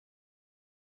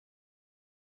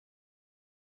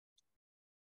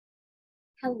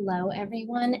Hello,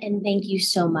 everyone, and thank you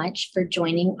so much for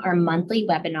joining our monthly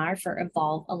webinar for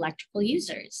Evolve Electrical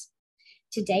Users.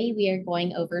 Today, we are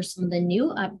going over some of the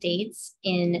new updates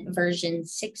in version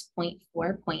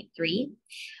 6.4.3.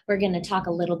 We're going to talk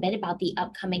a little bit about the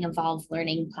upcoming Evolve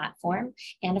Learning platform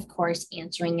and, of course,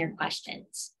 answering your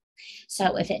questions.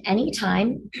 So if at any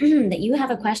time that you have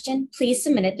a question, please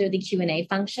submit it through the Q&A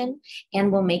function,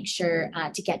 and we'll make sure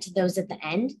to get to those at the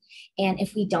end. And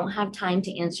if we don't have time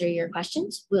to answer your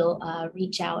questions, we'll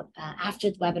reach out after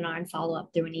the webinar and follow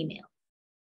up through an email.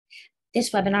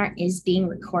 This webinar is being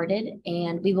recorded,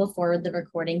 and we will forward the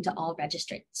recording to all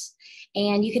registrants.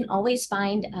 And you can always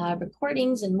find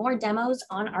recordings and more demos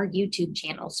on our YouTube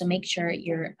channel, so make sure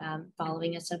you're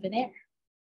following us over there.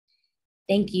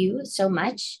 Thank you so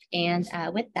much. And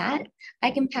with that,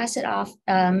 I can pass it off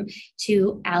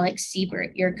to Alex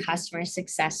Siebert, your customer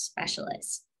success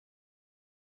specialist.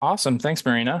 Awesome. Thanks,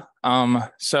 Marina.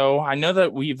 So I know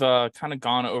that we've kind of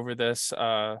gone over this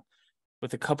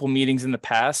with a couple meetings in the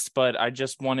past, but I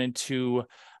just wanted to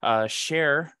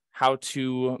share how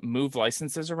to move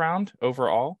licenses around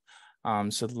overall.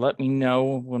 So let me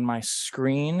know when my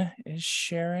screen is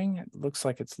sharing. It looks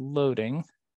like it's loading.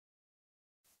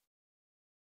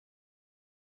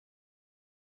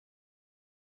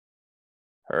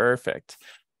 Perfect.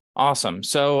 Awesome.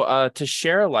 So to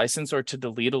share a license or to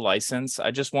delete a license,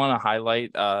 I just want to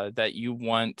highlight that you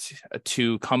want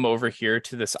to come over here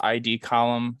to this ID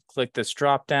column, click this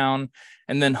drop down,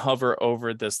 and then hover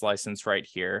over this license right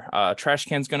here. Trash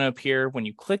can is going to appear. When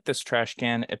you click this trash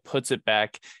can, it puts it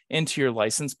back into your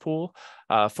license pool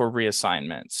for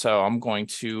reassignment. So I'm going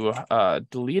to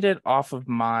delete it off of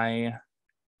my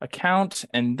account,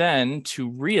 and then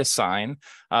to reassign,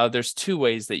 there's two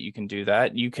ways that you can do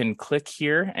that. You can click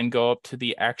here and go up to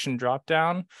the action drop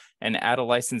down and add a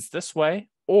license this way,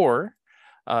 or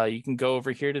you can go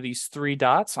over here to these three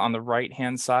dots on the right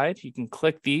hand side. You can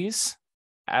click these,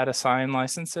 add assign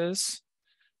licenses,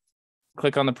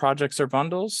 click on the projects or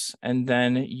bundles, and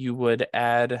then you would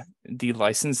add the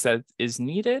license that is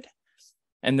needed.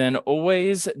 And then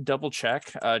always double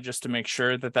check just to make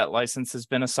sure that that license has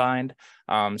been assigned.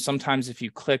 Sometimes if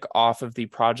you click off of the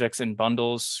projects and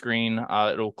bundles screen,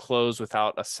 it'll close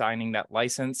without assigning that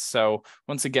license. So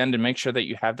once again, to make sure that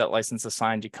you have that license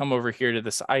assigned, you come over here to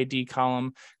this ID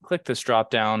column, click this drop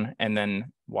down, and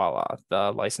then voila,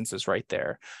 the license is right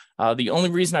there. The only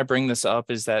reason I bring this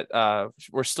up is that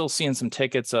we're still seeing some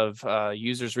tickets of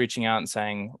users reaching out and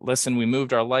saying, listen, we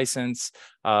moved our license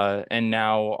and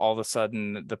now all of a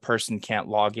sudden the person can't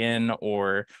log in,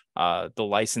 or the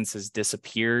license has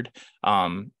disappeared.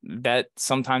 That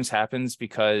sometimes happens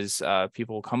because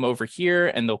people come over here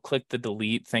and they'll click the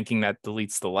delete thinking that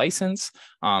deletes the license.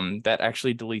 That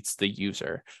actually deletes the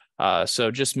user. So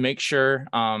just make sure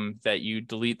that you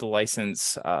delete the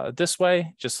license this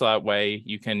way, just so that way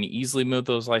you can easily move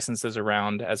those licenses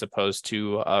around as opposed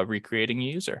to recreating a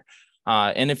user.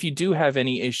 And if you do have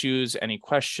any issues, any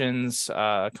questions,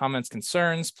 comments,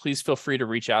 concerns, please feel free to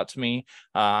reach out to me.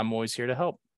 I'm always here to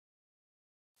help.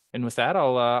 And with that,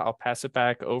 I'll pass it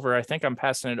back over. I think I'm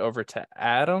passing it over to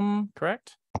Adam,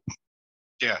 correct?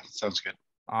 Yeah, sounds good.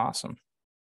 Awesome.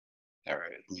 All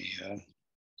right, let me some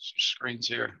screens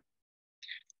here.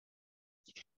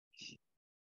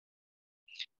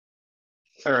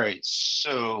 All right,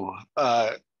 so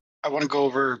I want to go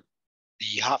over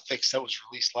the hotfix that was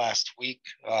released last week.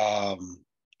 I'm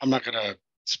not going to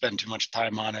spend too much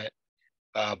time on it,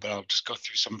 but I'll just go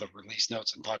through some of the release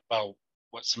notes and talk about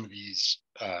what some of these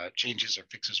changes or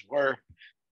fixes were,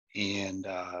 and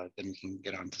then we can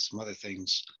get on to some other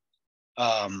things.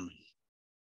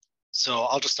 So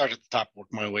I'll just start at the top,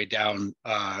 work my way down.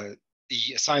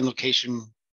 The assign location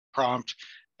prompt,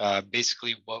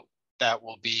 basically what that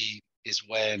will be is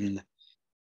when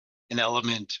an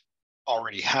element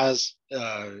already has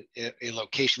a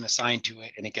location assigned to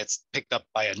it and it gets picked up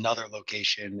by another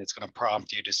location, it's going to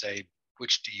prompt you to say,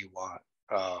 which do you want?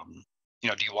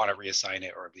 Do you want to reassign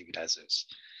it or leave it as is,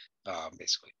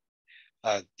 basically.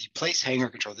 The place hanger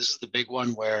control, this is the big one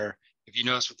where if you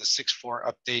notice with the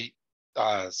 6.4 update,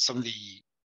 some of the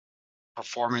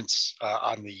performance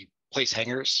on the place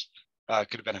hangers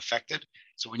could have been affected.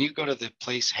 So when you go to the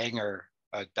place hanger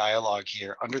dialog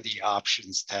here, under the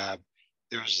options tab,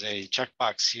 there's a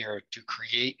checkbox here to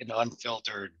create an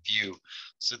unfiltered view.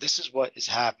 So this is what is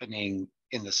happening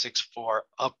in the 6.4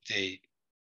 update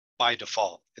by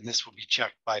default, and this will be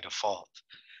checked by default.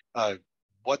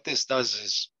 What this does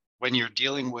is when you're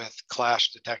dealing with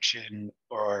clash detection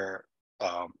or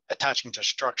attaching to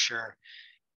structure,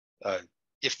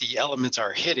 if the elements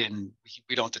are hidden,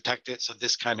 we don't detect it. So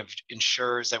this kind of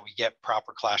ensures that we get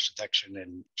proper clash detection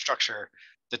and structure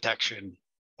detection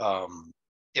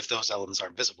if those elements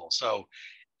aren't visible. So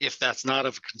if that's not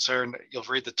of concern, you'll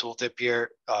read the tooltip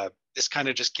here. This kind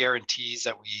of just guarantees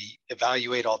that we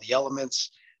evaluate all the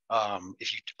elements.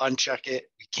 If you uncheck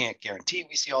it, we can't guarantee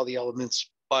we see all the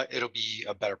elements, but it'll be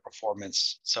a better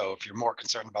performance. So if you're more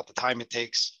concerned about the time it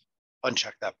takes,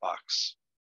 uncheck that box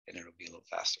and it'll be a little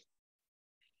faster.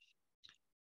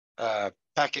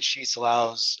 Package sheets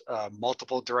allows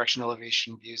multiple direction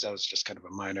elevation views. That was just kind of a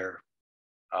minor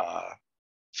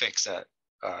fix that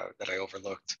I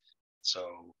overlooked.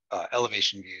 So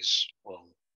elevation views will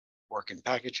work in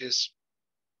packages.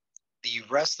 The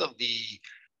rest of the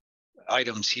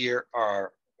items here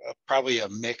are probably a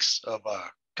mix of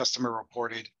customer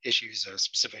reported issues,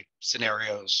 specific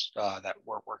scenarios that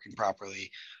weren't working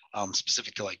properly,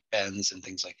 specific to like bends and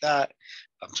things like that.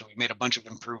 So we made a bunch of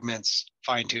improvements,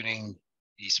 fine tuning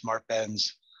the smart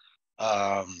bends.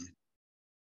 I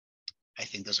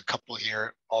think there's a couple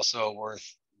here also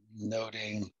worth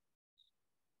noting.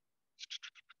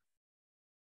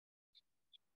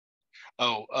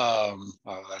 Oh,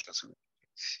 that doesn't.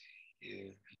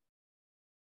 Yeah.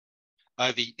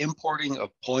 The importing of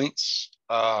points.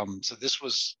 So this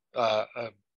was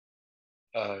a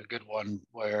good one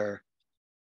where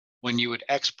when you would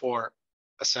export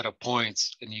a set of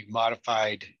points and you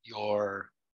modified your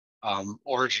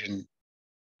origin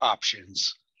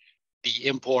options, the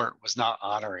import was not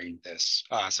honoring this.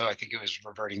 So I think it was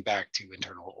reverting back to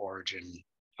internal origin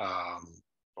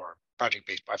or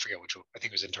project-based, I forget which one, I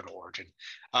think it was internal origin.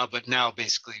 But now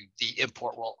basically the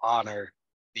import will honor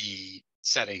the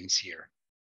settings here.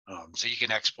 So you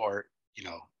can export, you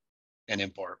know, and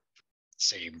import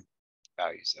same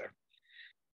values there.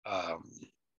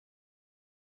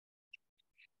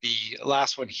 The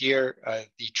last one here,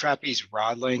 the trapeze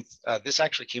rod length. This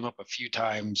actually came up a few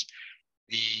times.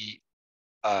 The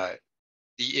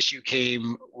issue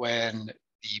came when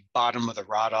the bottom of the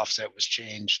rod offset was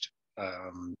changed.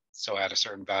 So at a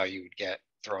certain value, it would get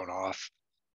thrown off.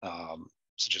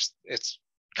 So just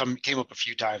came up a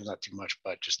few times, not too much,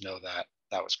 but just know that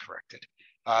that was corrected.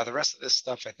 The rest of this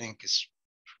stuff I think is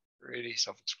pretty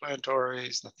self-explanatory.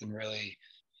 It's nothing really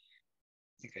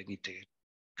I think I need to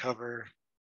cover.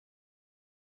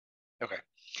 Okay,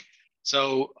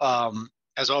 so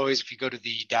as always, if you go to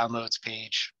the downloads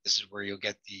page, this is where you'll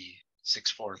get the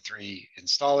 643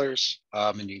 installers,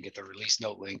 and you can get the release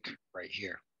note link right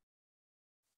here.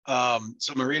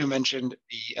 So Marina mentioned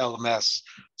the LMS.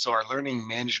 So our learning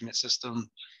management system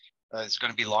is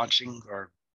going to be launching,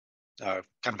 or kind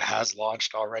of has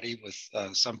launched already with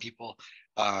some people.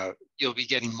 You'll be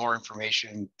getting more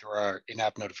information through our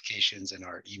in-app notifications and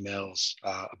our emails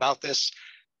about this.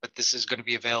 But this is going to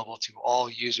be available to all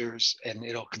users, and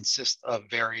it'll consist of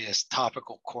various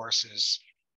topical courses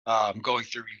going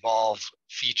through Evolve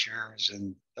features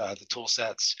and the tool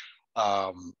sets.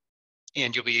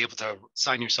 And you'll be able to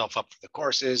sign yourself up for the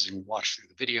courses and watch through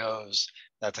the videos,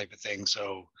 that type of thing.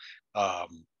 So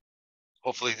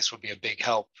hopefully this will be a big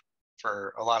help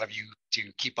for a lot of you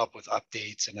to keep up with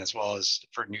updates, and as well as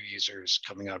for new users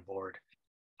coming on board.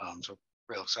 So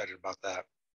real excited about that.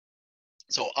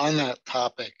 So on that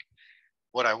topic,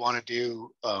 what I want to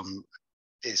do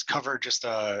is cover just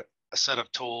a set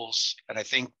of tools. And I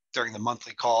think during the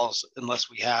monthly calls, unless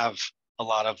we have a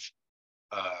lot of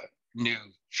new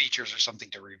features or something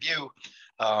to review,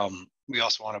 we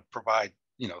also want to provide,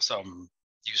 you know, some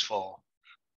useful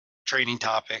training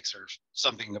topics or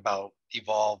something about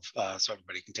Evolve, so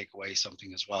everybody can take away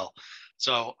something as well.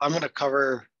 So I'm going to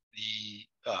cover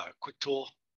the quick tool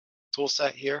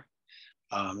set here.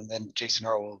 And then Jason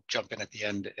Earl will jump in at the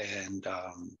end and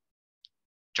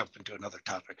jump into another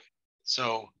topic.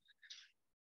 So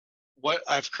what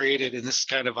I've created, and this is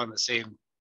kind of on the same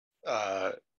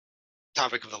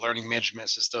topic of the learning management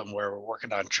system, where we're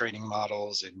working on training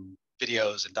models and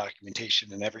videos and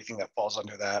documentation and everything that falls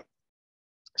under that.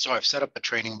 So I've set up a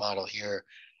training model here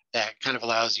that kind of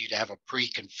allows you to have a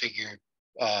pre-configured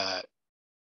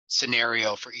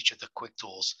scenario for each of the quick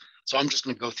tools. So I'm just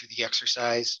going to go through the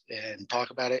exercise and talk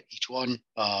about it, each one.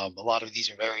 A lot of these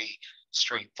are very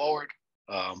straightforward,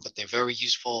 but they're very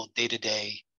useful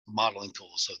day-to-day modeling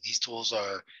tools. So these tools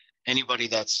are, anybody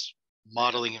that's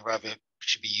modeling in Revit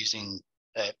should be using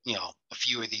you know, a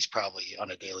few of these probably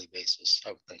on a daily basis,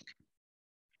 I would think.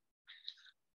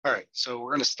 All right, so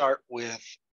we're going to start with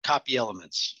copy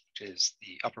elements, which is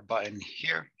the upper button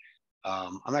here.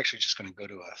 I'm actually just going to go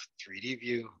to a 3D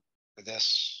view for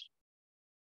this.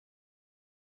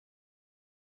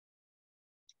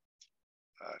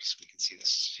 Just so we can see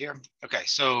this here. Okay,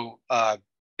 so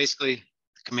basically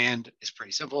the command is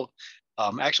pretty simple.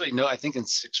 Actually, no, I think in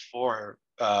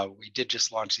 6.4, we did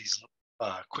just launch these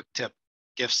quick tip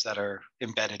GIFs that are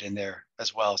embedded in there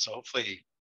as well. So hopefully,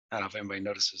 I don't know if anybody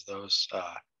notices those.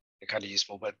 They're kind of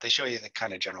useful, but they show you the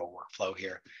kind of general workflow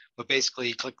here. But basically,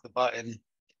 you click the button.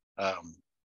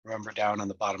 Remember down on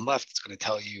the bottom left, it's going to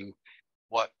tell you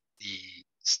what the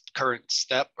current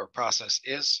step or process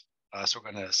is. So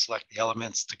we're going to select the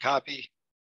elements to copy.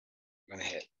 I'm going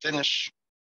to hit finish.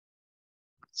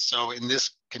 So in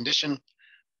this condition,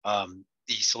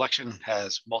 the selection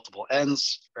has multiple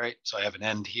ends, right? So I have an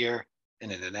end here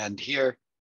and then an end here.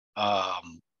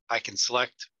 I can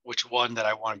select which one that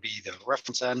I want to be the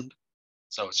reference end.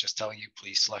 So it's just telling you,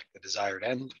 please select the desired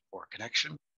end for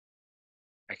connection.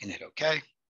 I can hit OK.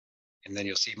 And then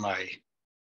you'll see my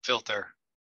filter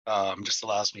just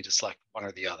allows me to select one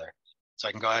or the other. So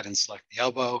I can go ahead and select the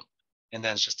elbow, and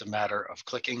then it's just a matter of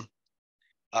clicking.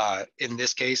 In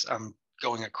this case, I'm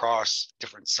going across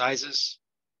different sizes.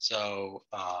 So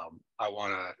I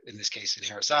want to, in this case,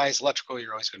 inherit size. Electrical,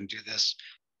 you're always going to do this,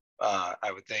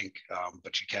 I would think,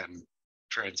 but you can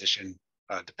transition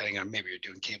depending on, maybe you're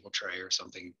doing cable tray or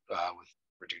something with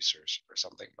reducers or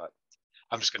something. But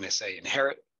I'm just going to say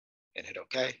inherit and hit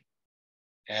OK.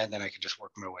 And then I can just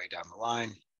work my way down the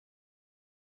line.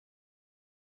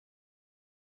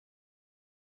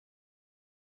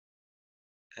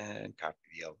 And copy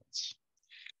the elements.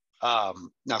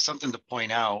 Now, something to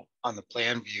point out on the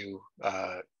plan view,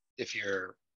 if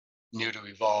you're new to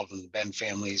Evolve and the bend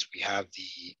families, we have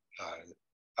the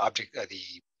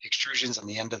the extrusions on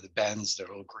the end of the bends, the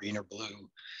little green or blue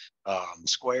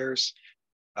squares.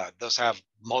 Those have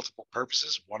multiple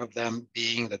purposes. One of them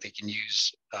being that they can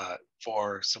use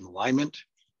for some alignment.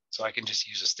 So I can just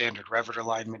use a standard Revit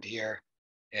alignment here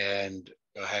and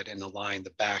go ahead and align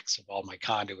the backs of all my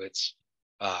conduits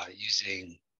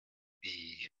using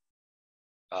the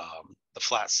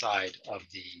flat side of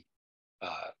the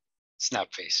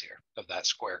snap face here of that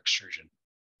square extrusion.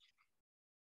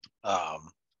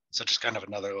 So just kind of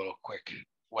another little quick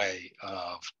way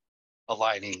of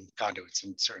aligning conduits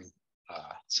in certain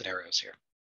scenarios here.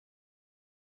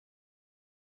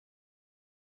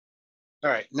 All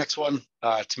right, next one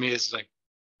to me is like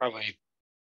probably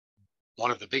one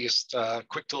of the biggest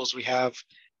quick tools we have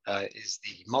is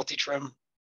the multi-trim.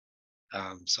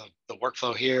 So the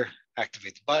workflow here,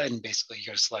 activate the button. Basically, you're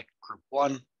going to select group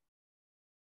 1,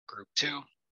 group 2,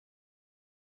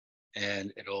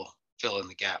 and it'll fill in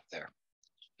the gap there.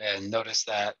 And notice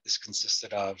that this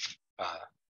consisted of,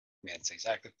 say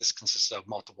exactly, this consists of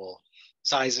multiple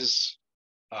sizes.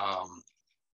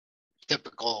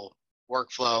 Typical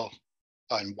workflow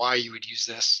on why you would use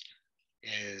this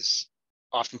is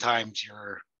oftentimes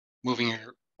you're moving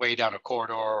your way down a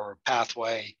corridor or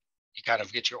pathway. You kind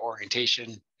of get your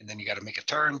orientation and then you got to make a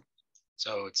turn.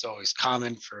 So it's always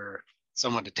common for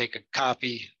someone to take a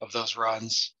copy of those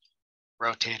runs,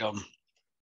 rotate them,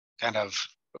 kind of,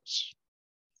 oops,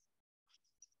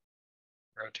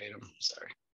 rotate them,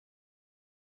 sorry.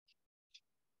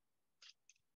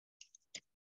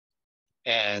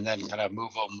 And then kind of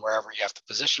move them wherever you have to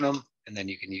position them. And then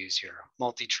you can use your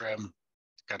multi-trim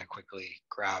to kind of quickly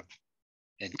grab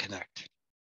and connect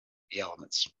the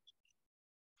elements.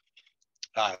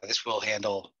 This will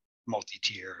handle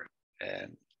multi-tier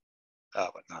and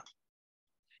whatnot.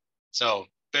 So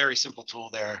very simple tool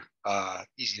there,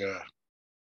 easy to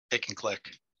pick and click,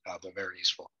 but very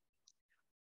useful.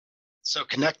 So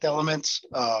connect elements,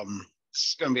 this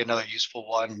is going to be another useful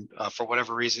one for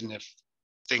whatever reason. If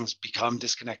things become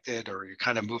disconnected or you're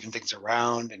kind of moving things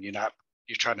around and you're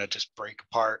trying to just break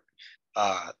apart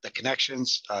the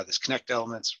connections, this connect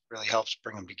elements really helps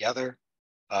bring them together.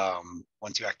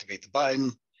 Once you activate the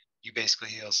button,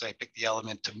 you'll say pick the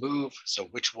element to move. So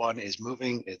which one is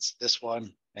moving? It's this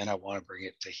one, and I want to bring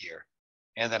it to here.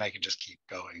 And then I can just keep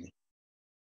going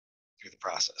through the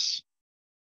process.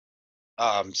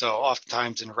 So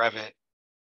oftentimes in Revit,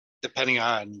 depending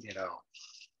on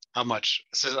how much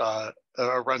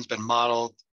a run's been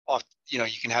modeled,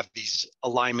 you can have these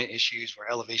alignment issues where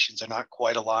elevations are not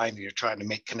quite aligned and you're trying to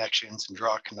make connections and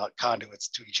draw conduits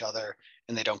to each other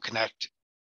and they don't connect.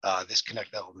 This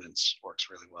connect elements works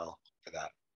really well for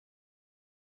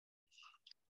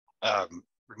that.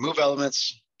 Remove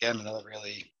elements, again, another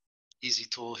really easy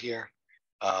tool here.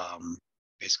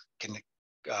 Basically can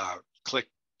click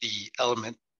the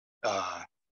element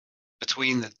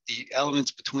between the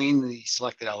elements between the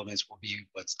selected elements will be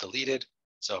what's deleted.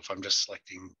 So if I'm just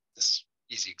selecting this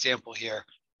easy example here,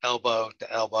 elbow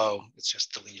to elbow, it's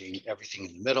just deleting everything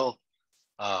in the middle.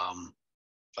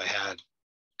 If I had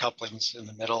couplings in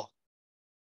the middle,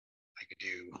 I could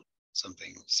do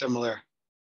something similar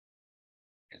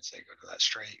and say go to that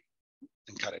straight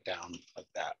and cut it down like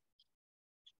that.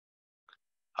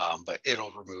 but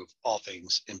it'll remove all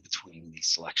things in between the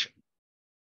selection.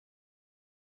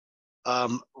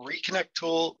 Reconnect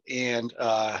tool and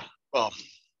well,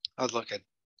 I'll look at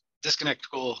disconnect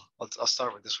tool. I'll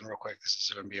start with this one real quick. This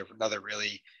is going to be another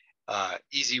really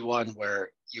easy one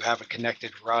where you have a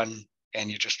connected run and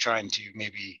you're just trying to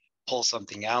maybe pull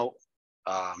something out.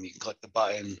 You can click the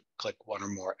button, click one or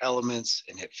more elements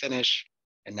and hit finish.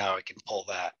 And now I can pull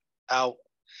that out.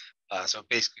 So it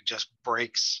basically just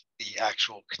breaks the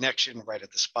actual connection right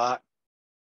at the spot.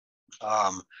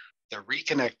 The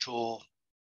reconnect tool,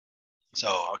 so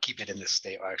I'll keep it in this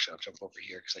state. Actually, I'll jump over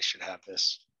here because I should have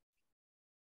this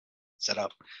set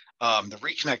up. The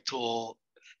reconnect tool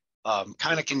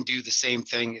kind of can do the same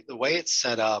thing. The way it's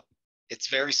set up, it's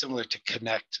very similar to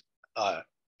connect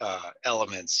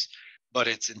elements, but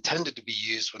it's intended to be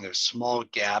used when there's small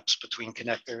gaps between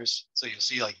connectors. So you'll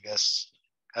see like this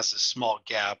has a small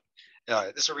gap.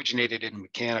 This originated in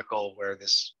mechanical where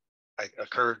this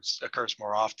occurs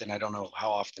more often. I don't know how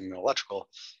often in electrical,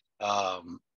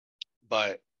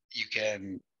 but you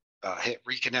can hit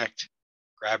reconnect,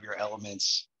 grab your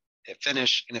elements, hit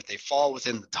finish, and if they fall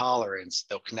within the tolerance,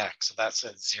 they'll connect. So that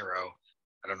says 0.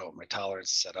 I don't know what my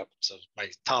tolerance is set up. So my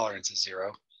tolerance is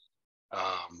 0.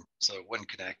 So it wouldn't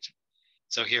connect.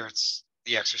 So here it's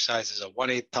the exercise is a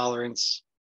 1/8 tolerance,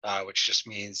 which just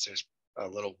means there's a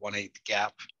little 1/8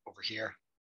 gap over here.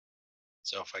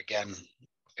 So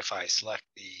if I select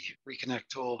the reconnect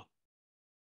tool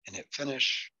and hit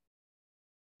finish,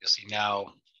 you'll see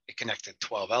now it connected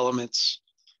 12 elements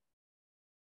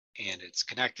and it's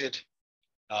connected.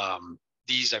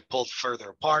 These I pulled further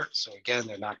apart. So again,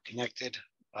 they're not connected.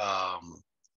 And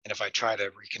if I try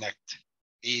to reconnect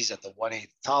these at the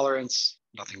 1/8 tolerance,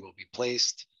 nothing will be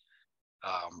placed.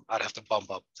 I'd have to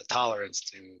bump up the tolerance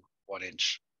to 1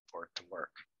 inch for it to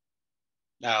work.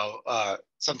 Now,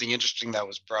 something interesting that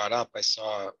was brought up, I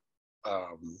saw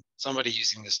somebody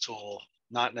using this tool,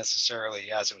 not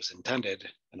necessarily as it was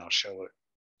intended, and I'll show what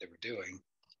they were doing,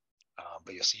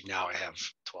 but you'll see now I have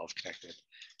 12 connected.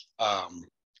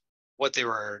 What they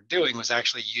were doing was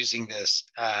actually using this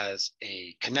as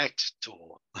a connect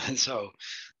tool. And so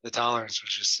the tolerance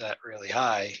was just set really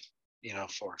high,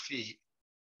 4 feet,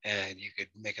 and you could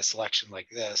make a selection like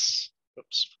this.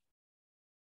 Oops.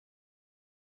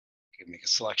 You can make a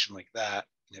selection like that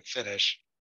and hit finish,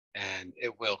 and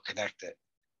it will connect it.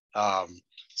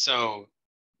 So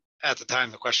at the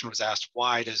time the question was asked,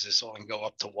 why does this only go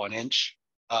up to 1 inch?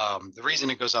 The reason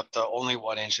it goes up to only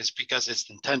 1 inch is because it's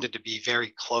intended to be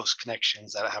very close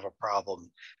connections that have a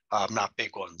problem, not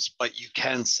big ones. But you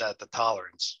can set the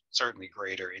tolerance certainly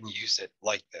greater and use it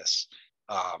like this.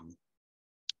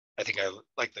 I think I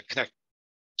like the connect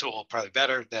tool probably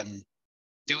better than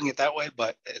doing it that way,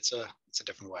 but it's a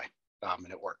different way,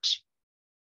 and it works.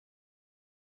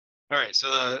 All right,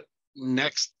 so the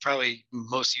next probably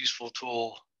most useful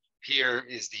tool here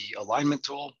is the alignment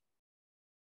tool.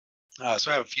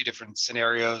 So I have a few different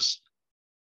scenarios.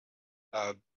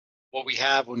 What we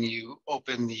have when you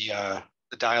open the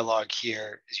dialog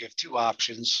here is you have 2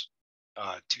 options,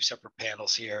 2 separate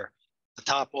panels here. The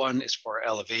top one is for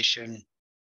elevation.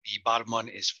 The bottom one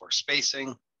is for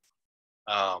spacing.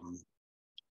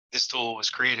 This tool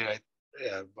was created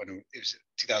when it was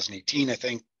 2018, I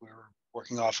think we were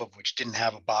working off of, which didn't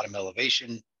have a bottom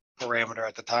elevation parameter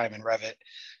at the time in Revit.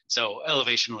 So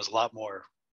elevation was a lot more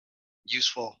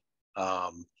useful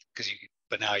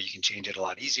but now you can change it a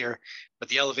lot easier. But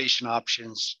the elevation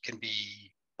options can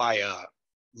be by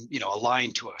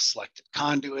aligned to a selected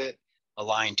conduit,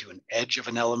 aligned to an edge of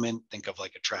an element. Think of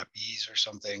like a trapeze or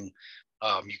something.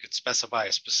 You could specify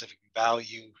a specific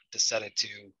value to set it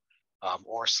to,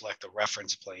 or select a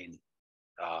reference plane,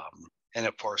 and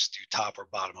of course do top or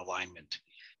bottom alignment.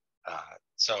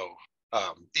 So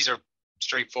these are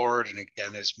straightforward, and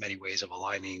again, there's many ways of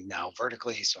aligning now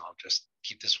vertically, so I'll just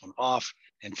keep this one off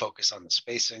and focus on the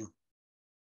spacing.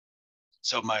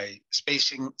 So my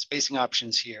spacing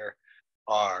options here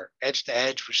are edge to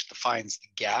edge, which defines the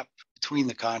gap between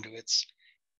the conduits.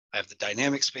 I have the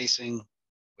dynamic spacing,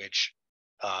 which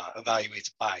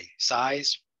evaluates by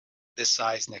size. This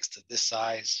size next to this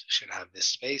size should have this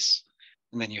space,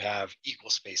 and then you have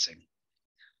equal spacing.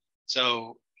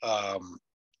 So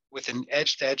with an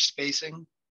edge-to-edge spacing,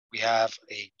 we have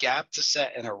a gap to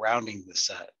set and a rounding to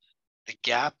set. The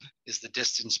gap is the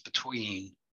distance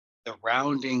between, the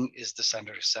rounding is the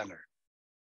center to center.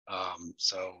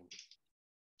 So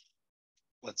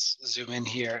let's zoom in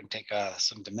here and take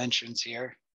some dimensions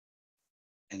here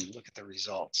and look at the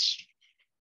results.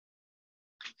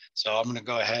 So I'm going to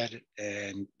go ahead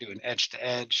and do an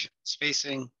edge-to-edge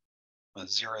spacing. I'm going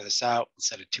to zero this out and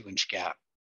set a 2-inch gap.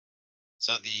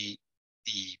 So the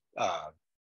the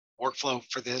workflow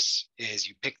for this is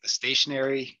you pick the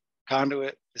stationary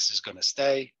conduit. This is going to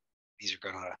stay. These are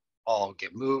going to all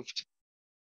get moved.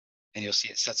 And you'll see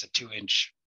it sets a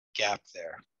 2-inch gap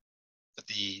there. But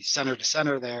the center to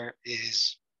center there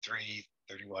is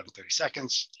 3:31 30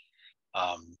 seconds.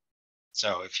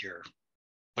 So if you're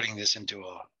putting this into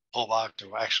a pull box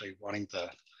or actually wanting to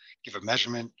give a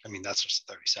measurement, I mean, that's just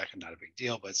a 30-second, not a big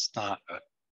deal, but it's not a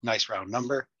nice round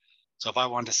number. So if I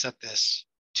wanted to set this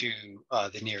to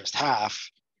the nearest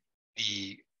half,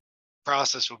 the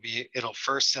process will be, it'll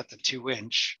first set the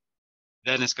 2-inch,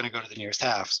 then it's going to go to the nearest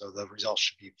half. So the result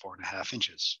should be 4.5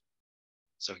 inches.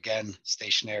 So again,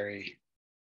 stationary,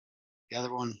 the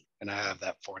other one, and I have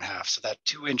that 4.5. So that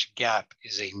 2-inch gap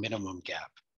is a minimum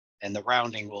gap, and the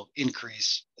rounding will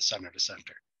increase the center to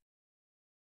center.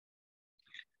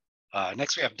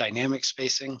 Next, we have dynamic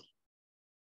spacing.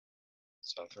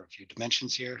 So I'll throw a few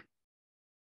dimensions here.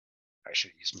 I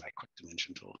should use my quick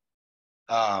dimension tool.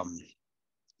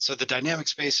 So the dynamic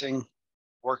spacing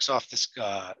works off this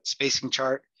spacing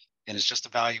chart, and it's just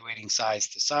evaluating size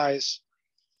to size.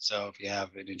 So if you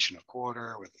have 1.25 inches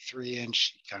with a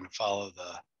 3-inch, you kind of follow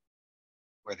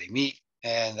where they meet,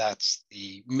 and that's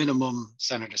the minimum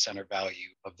center to center value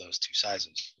of those two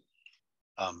sizes.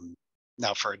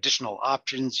 Now for additional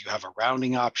options, you have a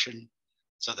rounding option.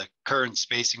 So the current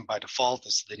spacing by default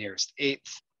is the nearest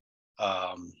eighth.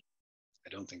 I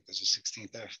don't think there's a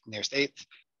 16th there, nearest eighth.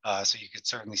 So you could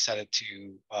certainly set it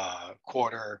to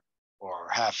quarter or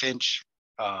 ½ inch,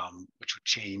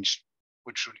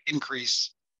 which would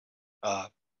increase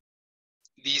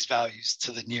these values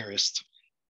to the nearest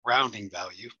rounding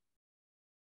value.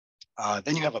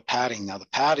 Then you have a padding. Now the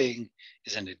padding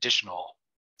is an additional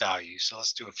value. So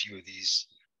let's do a few of these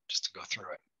just to go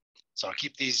through it. So I'll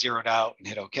keep these zeroed out and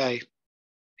hit OK.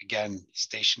 Again,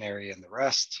 stationary and the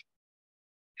rest.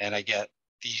 And I get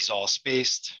these all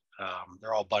spaced.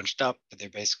 They're all bunched up, but they're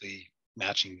basically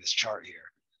matching this chart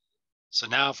here. So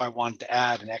now if I want to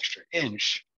add an extra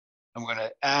inch, I'm going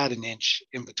to add an inch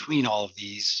in between all of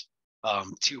these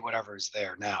to whatever is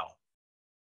there now.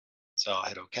 So I'll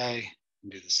hit OK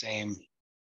and do the same.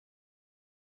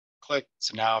 Click.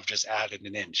 So now I've just added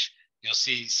an inch. You'll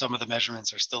see some of the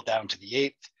measurements are still down to the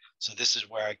eighth. So this is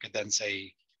where I could then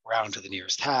say round to the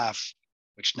nearest half,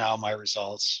 which now my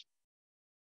results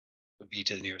would be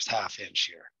to the nearest ½ inch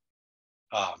here.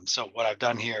 So what I've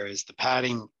done here is the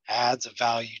padding adds a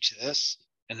value to this,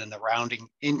 and then the rounding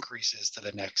increases to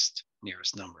the next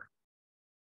nearest number.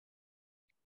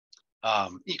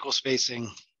 Equal spacing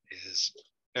is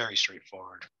very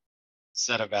straightforward.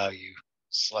 Set a value,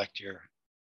 select your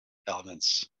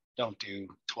elements. Don't do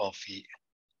 12 feet,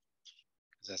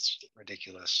 because that's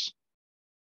ridiculous.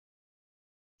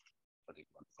 I'll do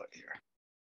 1 foot here.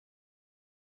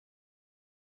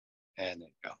 And there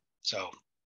you go. So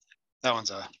that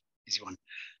one's a easy one.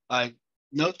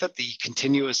 Note that the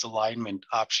continuous alignment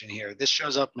option here, this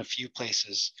shows up in a few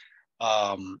places.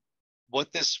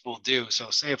 What this will do, so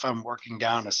say if I'm working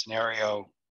down a scenario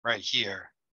right here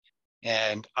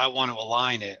and I want to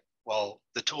align it, well,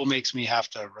 the tool makes me have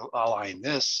to align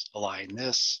this,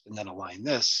 and then align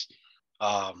this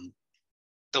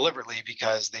deliberately,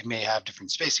 because they may have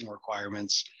different spacing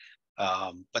requirements.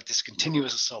 But this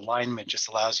continuous alignment just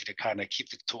allows you to kind of keep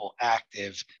the tool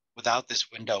active without this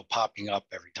window popping up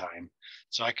every time.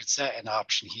 So I could set an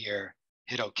option here,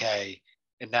 hit OK,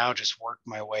 and now just work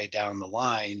my way down the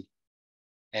line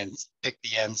and pick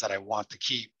the ends that I want to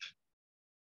keep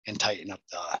and tighten up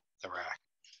the rack.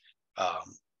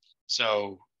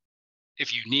 So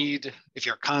if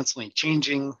you're constantly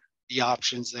changing the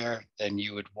options there, then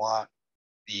you would want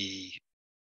the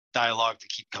dialog to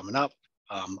keep coming up.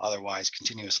 Otherwise,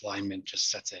 continuous alignment just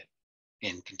sets it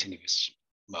in continuous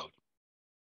mode.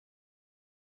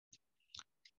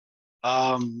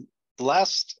 The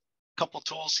last couple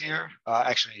tools here,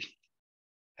 actually,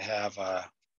 I have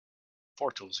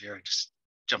 4 tools here. I just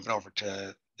jumping over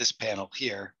to this panel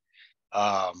here.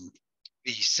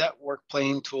 The set work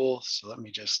plane tool. So let me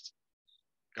just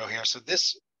go here. So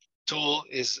this tool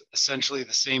is essentially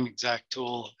the same exact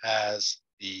tool as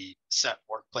the set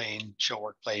work plane, show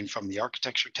work plane from the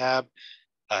architecture tab.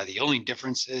 The only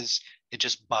difference is it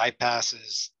just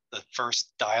bypasses the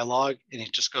first dialog and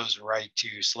it just goes right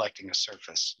to selecting a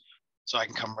surface. So I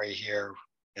can come right here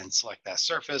and select that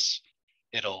surface.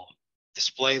 It'll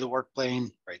display the work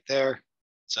plane right there.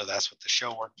 So that's what the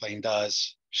show work plane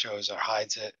does, shows or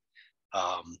hides it.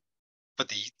 But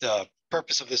the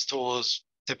purpose of this tool is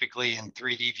typically in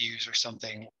 3D views or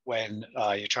something when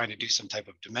you're trying to do some type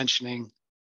of dimensioning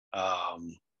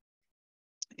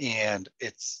and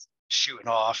it's shooting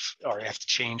off or you have to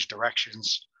change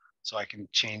directions so I can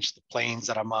change the planes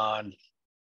that I'm on,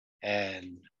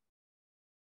 and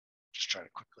just try to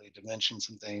quickly dimension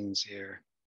some things here.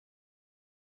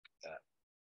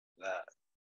 That.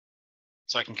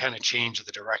 So I can kind of change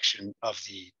the direction of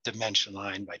the dimension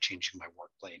line by changing my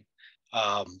work plane.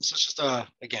 So it's just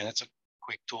again, it's a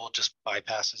quick tool, just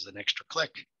bypasses an extra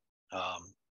click.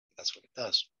 That's what it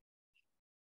does.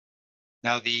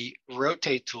 Now the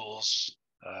rotate tools,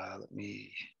 let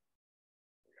me,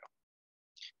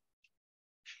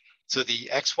 so the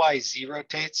XYZ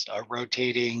rotates are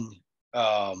rotating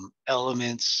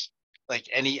elements, like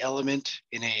any element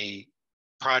in a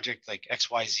project like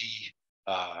XYZ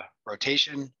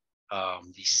rotation.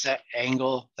 The set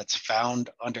angle that's found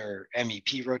under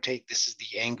MEP rotate, this is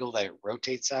the angle that it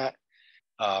rotates at.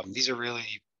 These are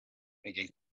really, again,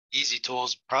 easy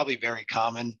tools, probably very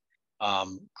common.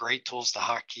 Great tools to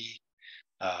hotkey.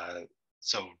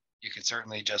 So you can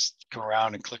certainly just come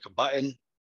around and click a button.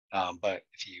 But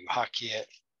if you hotkey it,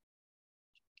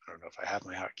 I don't know if I have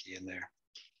my hotkey in there.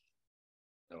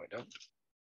 No, I don't.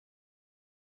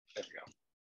 There we go.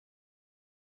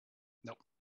 Nope.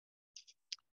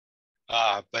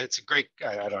 But it's a great,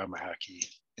 I don't have my hotkey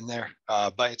in there,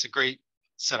 but it's a great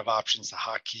set of options to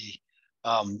hotkey.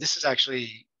 This is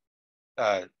actually,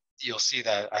 you'll see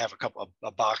that I have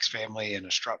a box family and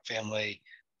a strut family.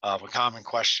 A common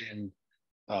question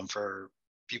for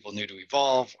people new to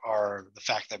Evolve are the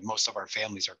fact that most of our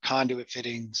families are conduit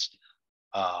fittings.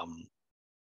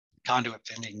 Conduit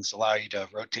fittings allow you to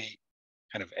rotate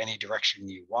kind of any direction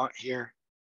you want here.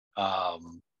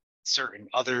 Certain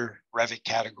other Revit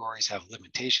categories have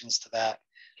limitations to that.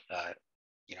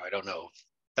 You know, I don't know if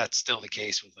that's still the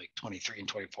case with like 23 and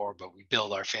 24, but we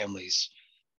build our families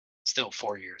still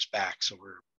 4 years back. So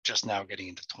we're just now getting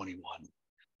into 21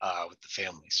 with the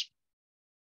families.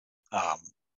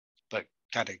 But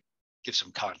kind of give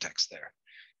some context there.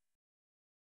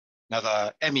 Now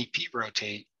the MEP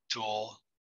rotate tool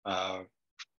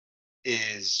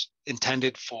is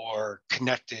intended for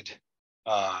connected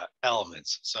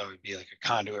elements. So it'd be like a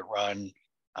conduit run,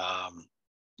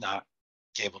 not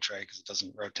cable tray because it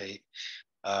doesn't rotate.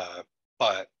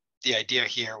 But the idea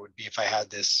here would be if I had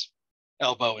this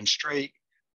elbow and straight,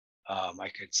 I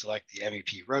could select the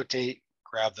MEP rotate,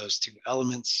 grab those two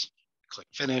elements, click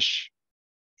finish,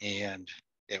 and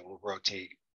it will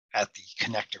rotate at the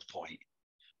connector point.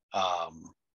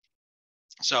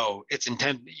 So it's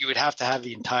intended, you would have to have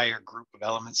the entire group of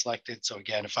elements selected. So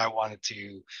again, if I wanted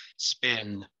to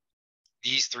spin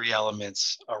these three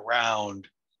elements around,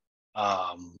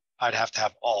 I'd have to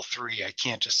have all three. I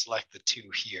can't just select the two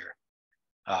here,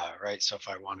 right? So if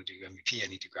I want to do MEP, I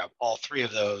need to grab all three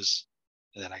of those,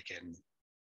 and then I can,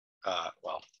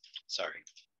 well, sorry,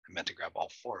 I meant to grab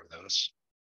all four of those.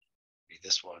 Be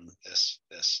this one, this,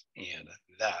 and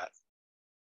that,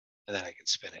 and then I can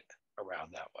spin it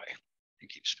around that way and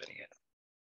keep spinning it.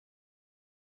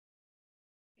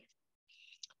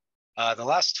 The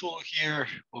last tool here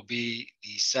will be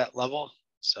the set level.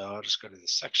 So I'll just go to the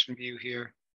section view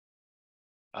here.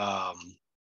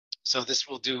 So this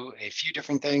will do a few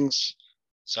different things.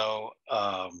 So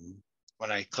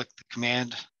when I click the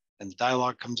command and the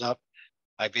dialog comes up,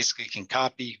 I basically can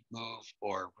copy, move,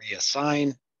 or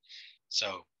reassign.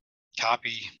 So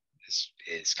copy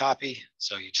is copy.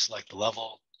 So you just select the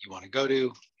level you want to go to. You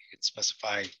can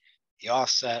specify the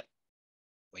offset.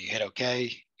 When you hit OK,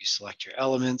 you select your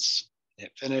elements,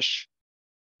 hit finish,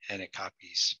 and it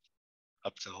copies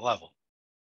up to the level.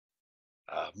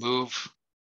 Move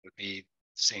would be the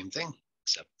same thing,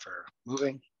 except for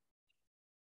moving.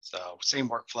 So same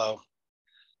workflow,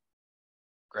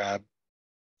 grab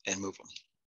and move them.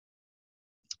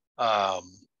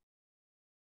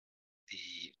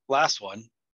 The last one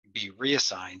would be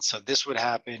reassign. So this would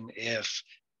happen if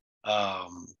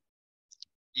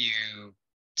you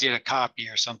did a copy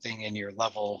or something and your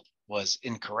level was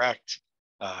incorrect.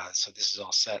 So this is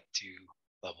all set to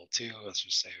level 2. Let's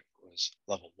just say it was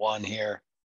level 1 here.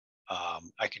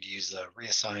 I could use the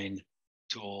reassign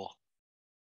tool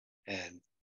and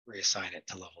reassign it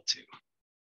to level 2.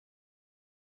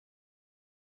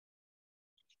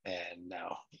 And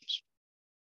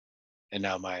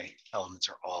now my elements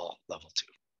are all level 2.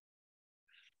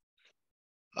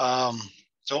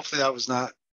 So hopefully that was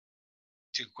not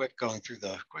too quick going through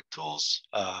the quick tools.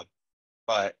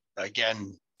 But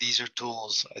again, these are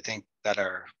tools I think that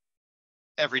are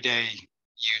everyday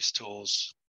use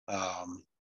tools.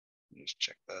 Just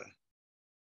check the,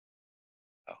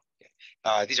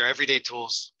 these are everyday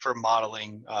tools for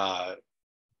modeling,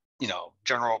 you know,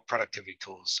 general productivity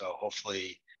tools. So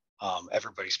hopefully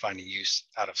everybody's finding use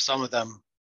out of some of them,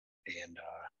 and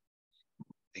I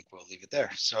think we'll leave it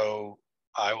there. So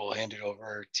I will hand it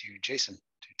over to Jason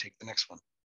to take the next one.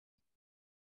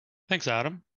 Thanks,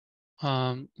 Adam.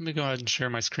 Let me go ahead and share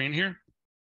my screen here.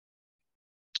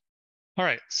 All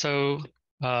right, so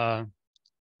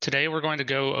today we're going to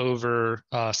go over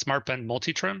SmartBend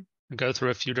multi-trim and go through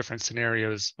a few different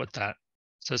scenarios with that.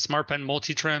 So SmartBend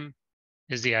multi-trim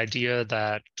is the idea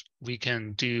that we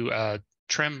can do a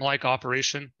trim-like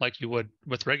operation like you would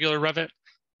with regular Revit,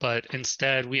 but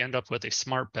instead we end up with a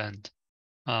SmartBend,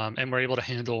 and we're able to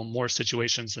handle more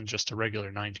situations than just a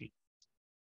regular 90.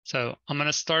 So I'm going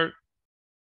to start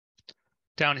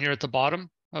down here at the bottom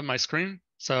of my screen.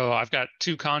 So I've got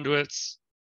two conduits,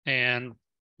 and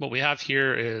what we have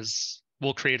here is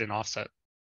we'll create an offset.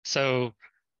 So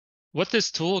what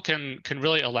this tool can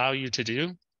really allow you to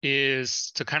do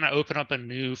is to kind of open up a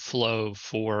new flow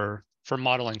for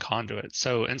modeling conduit.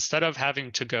 So instead of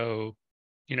having to go,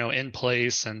 in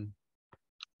place and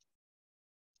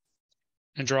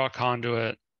draw a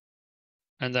conduit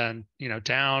and then,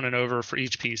 down and over for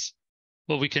each piece,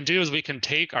 what we can do is we can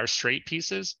take our straight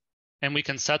pieces and we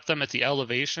can set them at the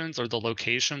elevations or the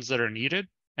locations that are needed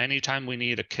anytime we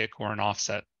need a kick or an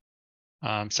offset.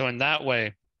 So in that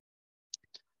way,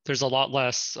 there's a lot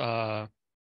less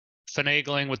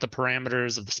finagling with the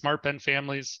parameters of the SmartBend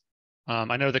families.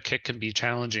 I know the kick can be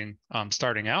challenging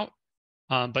starting out,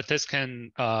 but this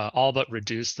can all but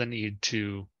reduce the need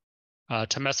to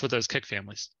mess with those kick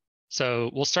families. So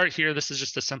we'll start here. This is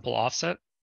just a simple offset.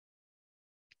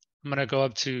 I'm going to go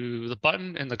up to the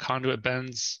button in the conduit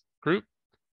bends group.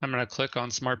 I'm going to click on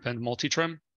SmartBend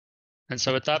multi-trim. And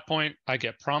so at that point, I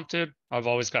get prompted. I've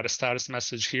always got a status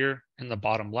message here in the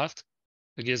bottom left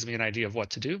that gives me an idea of what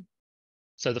to do.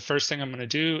 So the first thing I'm going to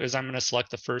do is I'm going to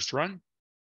select the first run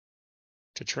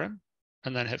to trim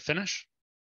and then hit finish.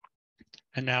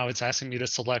 And now it's asking me to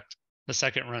select the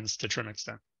second runs to trim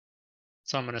extent.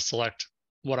 So I'm going to select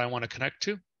what I want to connect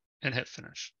to and hit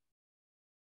finish.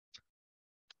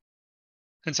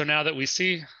 And so now that we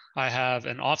see I have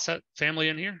an offset family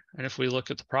in here, and if we look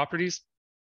at the properties,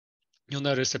 you'll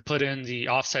notice it put in the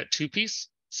offset two-piece.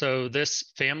 So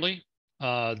this family,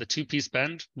 the two-piece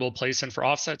bend, will place in for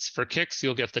offsets. For kicks,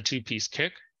 you'll get the two-piece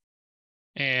kick.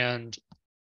 And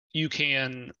you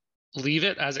can leave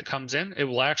it as it comes in. It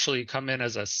will actually come in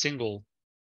as a single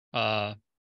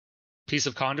piece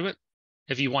of conduit.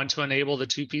 If you want to enable the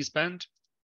two-piece bend,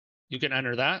 you can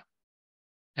enter that,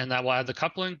 and that will add the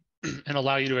coupling and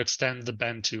allow you to extend the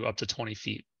bend to up to 20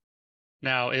 feet.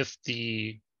 Now, if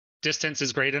the distance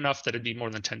is great enough that it'd be more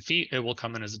than 10 feet, it will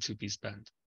come in as a two-piece bend.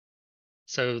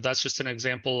 So that's just an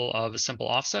example of a simple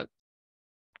offset.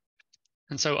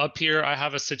 And so up here, I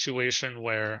have a situation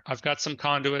where I've got some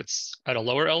conduits at a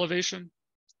lower elevation,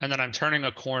 and then I'm turning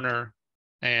a corner,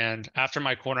 and after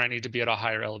my corner, I need to be at a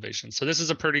higher elevation. So this is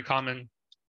a pretty common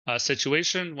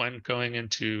situation when going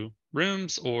into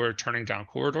rooms or turning down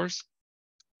corridors.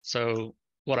 So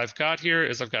what I've got here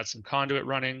is I've got some conduit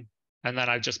running, and then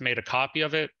I've just made a copy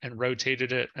of it and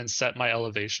rotated it and set my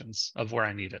elevations of where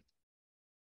I need it.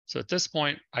 So at this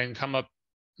point, I can come up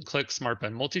and click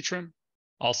SmartBend multi-trim.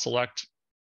 I'll select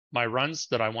my runs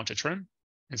that I want to trim.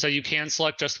 And so you can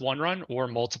select just one run or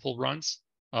multiple runs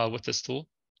with this tool.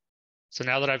 So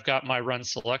now that I've got my run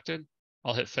selected,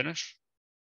 I'll hit finish.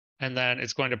 And then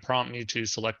it's going to prompt me to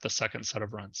select the second set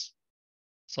of runs.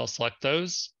 So I'll select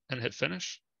those and hit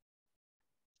finish.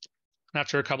 And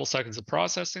after a couple seconds of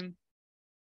processing,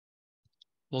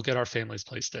 we'll get our families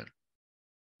placed in.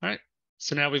 All right,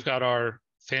 so now we've got our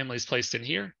families placed in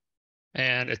here.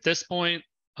 And at this point,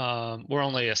 we're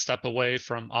only a step away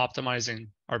from optimizing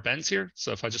our bends here.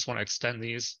 So if I just want to extend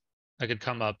these, I could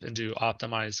come up and do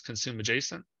optimize consume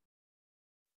adjacent.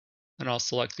 And I'll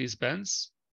select these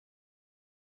bends.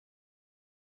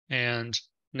 And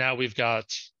now we've got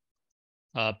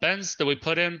bends that we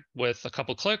put in with a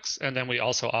couple clicks, and then we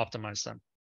also optimize them.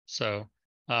 So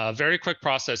very quick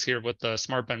process here with the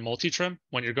SmartBend multi-trim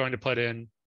when you're going to put in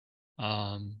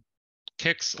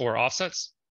kicks or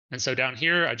offsets. And so down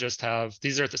here, I just have,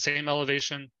 these are at the same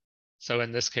elevation. So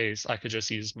in this case, I could just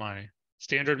use my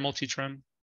standard multi-trim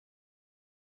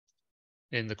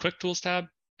in the Quick Tools tab.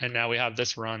 And now we have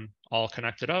this run all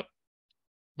connected up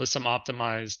with some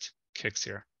optimized kicks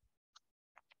here.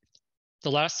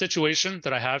 The last situation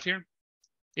that I have here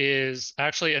is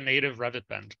actually a native Revit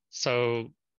bend.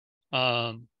 So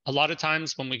a lot of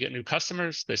times when we get new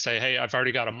customers, they say, hey, I've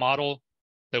already got a model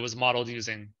that was modeled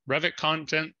using Revit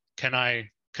content. Can I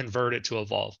convert it to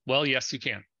Evolve? Well, yes, you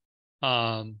can.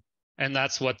 And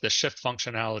that's what the shift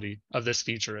functionality of this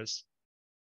feature is.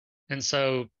 And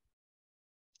so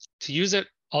to use it,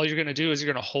 all you're going to do is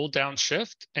you're going to hold down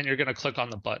shift and you're going to click on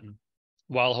the button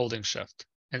while holding shift.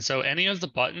 And so any of the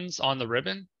buttons on the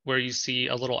ribbon where you see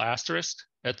a little asterisk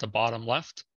at the bottom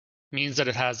left means that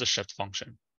it has a shift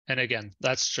function. And again,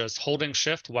 that's just holding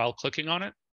shift while clicking on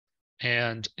it.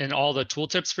 And in all the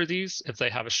tooltips for these, if they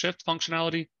have a shift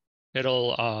functionality,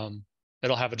 it'll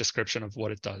have a description of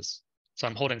what it does. So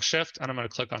I'm holding shift and I'm going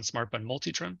to click on Smart Bend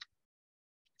Multi-Trim.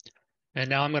 And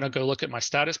now I'm going to go look at my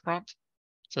status prompt.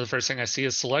 So the first thing I see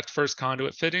is select first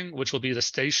conduit fitting, which will be the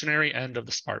stationary end of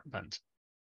the Smart Bend.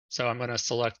 So I'm going to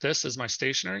select this as my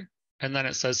stationary, and then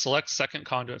it says select second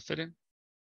conduit fitting,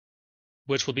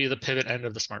 which will be the pivot end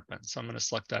of the Smart Bend. So I'm going to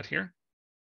select that here.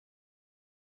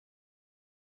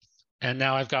 And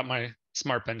now I've got my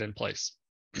Smart Bend in place.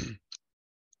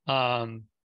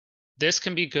 This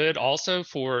can be good also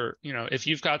for, if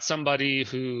you've got somebody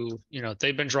who,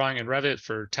 they've been drawing in Revit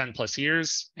for 10 plus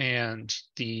years, and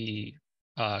the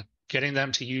getting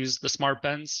them to use the Smart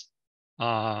Bends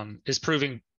is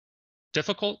proving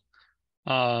difficult.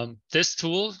 This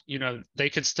tool, they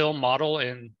could still model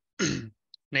in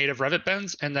native Revit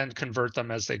bends and then convert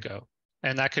them as they go.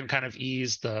 And that can kind of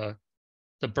ease the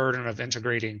burden of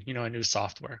integrating, a new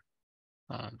software.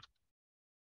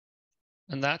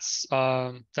 And that's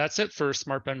it for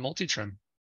Smart Bend Multi-Trim.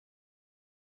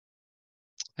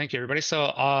 Thank you, everybody.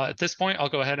 So at this point, I'll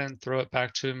go ahead and throw it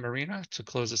back to Marina to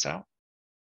close us out.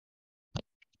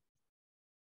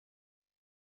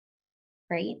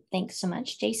 Great. Thanks so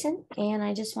much, Jason. And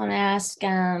I just want to ask,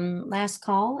 last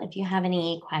call, if you have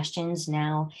any questions,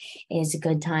 now is a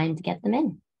good time to get them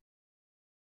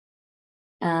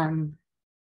in.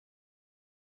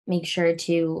 Make sure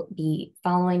to be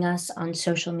following us on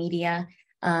social media,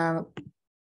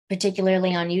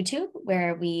 particularly on YouTube,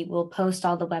 where we will post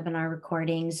all the webinar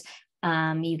recordings.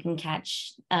 You can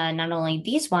catch not only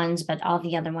these ones, but all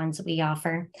the other ones that we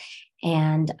offer.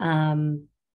 And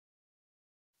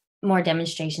more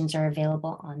demonstrations are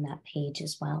available on that page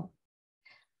as well.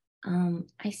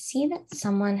 I see that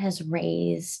someone has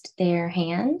raised their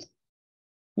hand.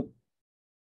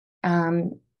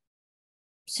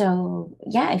 So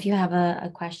yeah, if you have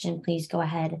a question, please go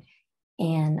ahead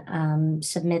and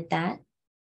submit that.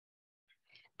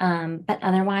 But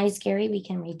otherwise, Gary, we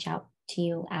can reach out to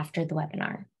you after the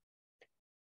webinar.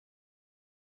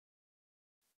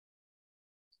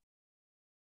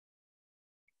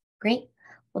 Great.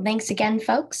 Well, thanks again,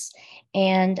 folks.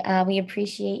 And we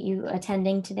appreciate you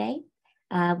attending today.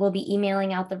 We'll be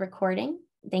emailing out the recording.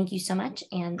 Thank you so much.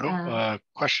 And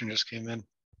question just came in.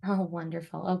 Oh,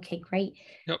 wonderful. Okay, great.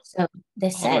 Yep. So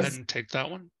this I'll go ahead and take that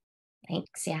one.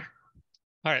 Thanks. Yeah.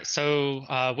 All right.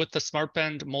 So with the Smart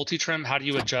Bend Multi-Trim, how do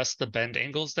you adjust the bend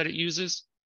angles that it uses?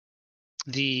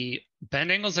 The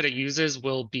bend angles that it uses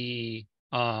will be,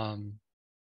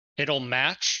 it'll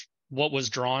match what was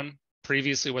drawn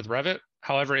previously with Revit.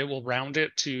 However, it will round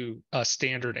it to a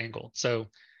standard angle. So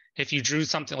if you drew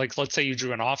something like, let's say you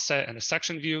drew an offset and a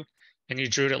section view, and you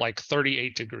drew it at like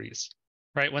 38 degrees,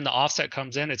 right? When the offset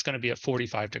comes in, it's going to be at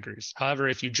 45 degrees. However,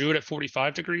 if you drew it at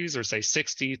 45 degrees, or say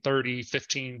 60, 30,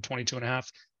 15, 22 and a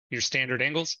half, your standard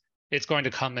angles, it's going to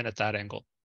come in at that angle.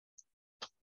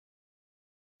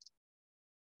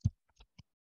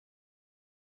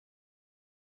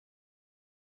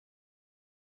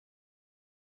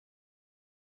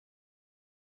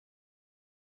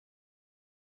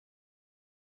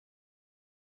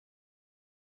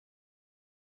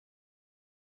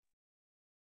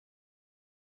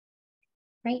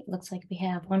 Great. Looks like we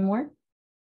have one more.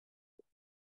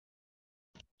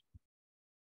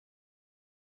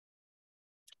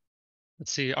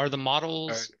 Let's see, are the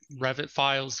models Revit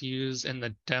files used in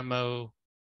the demo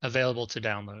available to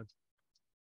download?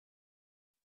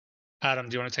 Adam,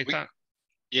 do you want to take that?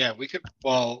 Yeah, we could,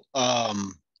 well,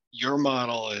 your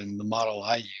model and the model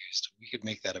I used, we could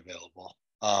make that available.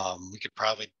 We could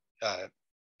probably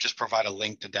just provide a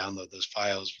link to download those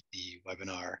files with the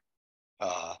webinar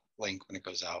link when it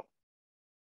goes out.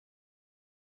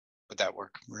 Would that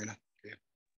work, Marina?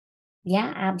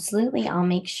 Yeah, absolutely. I'll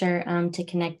make sure to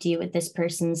connect you with this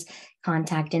person's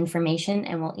contact information,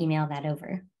 and we'll email that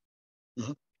over.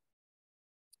 Mm-hmm.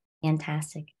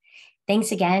 Fantastic.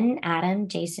 Thanks again, Adam,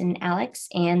 Jason, Alex,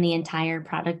 and the entire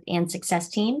product and success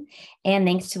team. And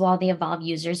thanks to all the Evolve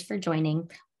users for joining.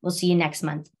 We'll see you next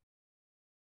month.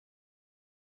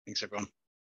 Thanks, everyone.